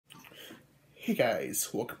Hey guys,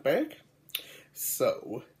 welcome back.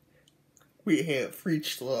 So, we have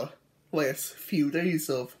reached the last few days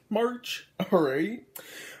of March already.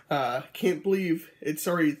 Can't believe it's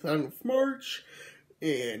already the end of March,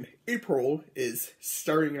 and April is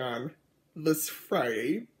starting on this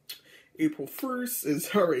Friday. April 1st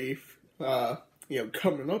is already,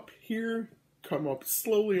 coming up here, come up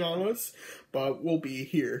slowly on us, but we'll be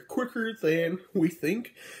here quicker than we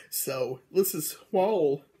think. So, this is what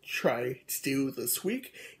I'll try to do this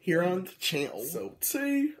week here on the channel. So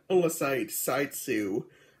today, unless I decide to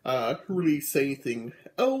release anything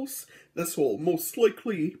else, this will most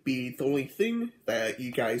likely be the only thing that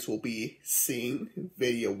you guys will be seeing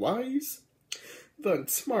video-wise. Then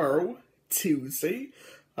tomorrow, Tuesday,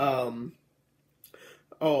 I'll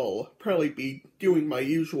probably be doing my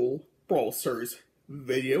usual Brawl Stars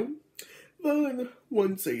video. Then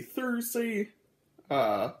Wednesday, Thursday,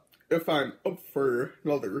 if I'm up for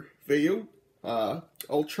another video,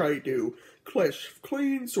 I'll try to do Clash of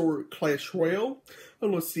Clans or Clash Royale,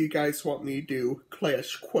 unless you guys want me to do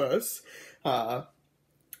Clash Quest. I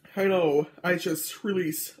know I just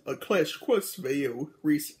released a Clash Quest video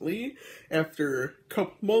recently, after a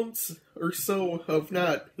couple months or so of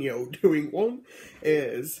not, doing one,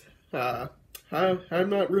 I'm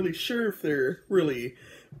not really sure if they're really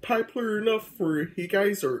popular enough for you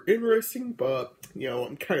guys or interesting, but,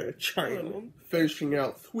 I'm kind of trying. Finishing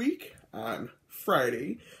out the week, on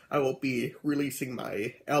Friday, I will be releasing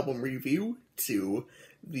my album review to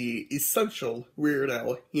the Essential Weird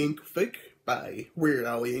Al Yankovic by Weird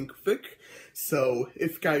Al Yankovic. So,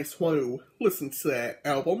 if you guys want to listen to that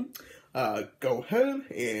album, go ahead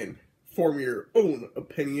and form your own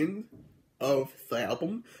opinion of the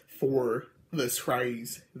album for this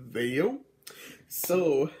Friday's video.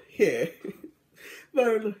 So, yeah.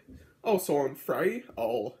 Then, also on Friday,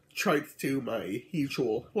 I'll try to do my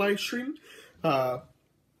usual live stream.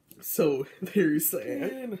 So, there's that.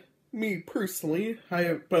 And me personally, I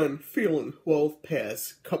have been feeling well the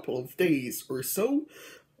past couple of days or so.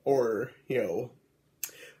 Or,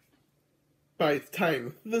 by the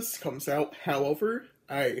time this comes out, however,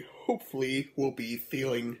 I hopefully will be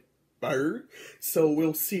feeling better. So,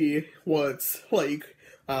 we'll see what it's like,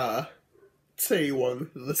 say when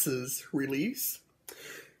this is released.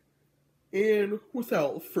 And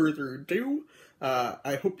without further ado,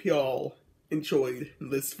 I hope y'all enjoyed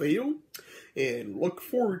this video, and look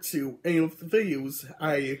forward to any of the videos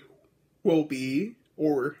I will be,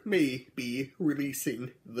 or may be,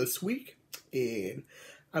 releasing this week, and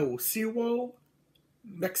I will see you all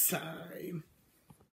next time.